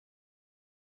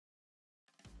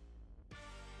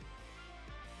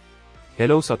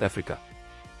Hello South Africa.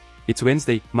 It's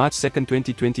Wednesday, March 2nd,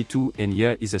 2022 and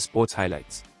here is a sports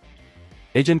highlights.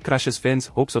 Agent crushes fans'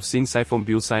 hopes of seeing Sipho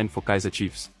Mbule sign for Kaizer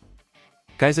Chiefs.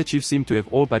 Kaizer Chiefs seem to have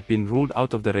all but been ruled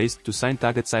out of the race to sign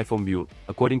target Sipho Mbule,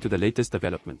 according to the latest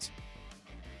developments.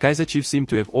 Kaizer Chiefs seem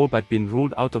to have all but been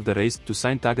ruled out of the race to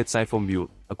sign target Sipho Mbule,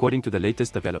 according to the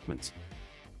latest developments.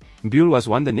 Mbule was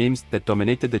one of the names that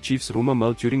dominated the Chiefs' rumor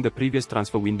mill during the previous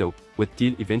transfer window, with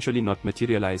deal eventually not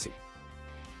materializing.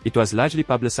 It was largely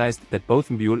publicized that both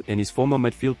Mbule and his former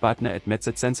midfield partner at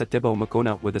Sansa Teboho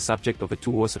Makona were the subject of a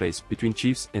two-horse race between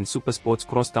Chiefs and SuperSport's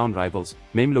crosstown rivals,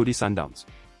 Mamelodi Sundowns.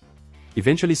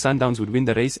 Eventually Sundowns would win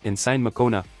the race and sign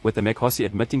Makona, with the Makhossi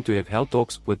admitting to have held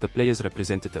talks with the players'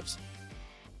 representatives.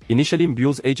 Initially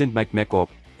Mbule's agent Mike McCobb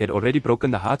had already broken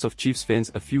the hearts of Chiefs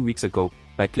fans a few weeks ago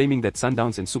by claiming that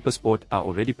Sundowns and SuperSport are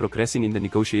already progressing in the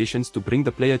negotiations to bring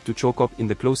the player to Chokop in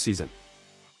the close season.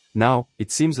 Now,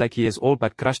 it seems like he has all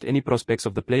but crushed any prospects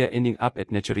of the player ending up at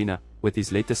Naturena, with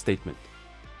his latest statement.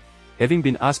 Having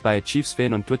been asked by a Chiefs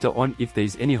fan on Twitter on if there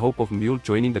is any hope of Mbule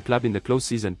joining the club in the close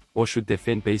season, or should their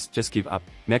fan base just give up,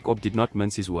 McCobb did not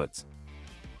mince his words.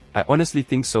 "I honestly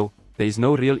think so, there is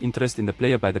no real interest in the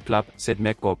player by the club," said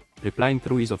McCobb, replying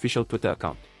through his official Twitter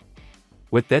account.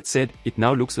 With that said, it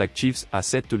now looks like Chiefs are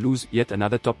set to lose yet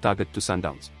another top target to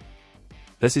Sundowns.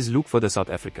 This is Luke for the South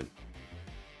African.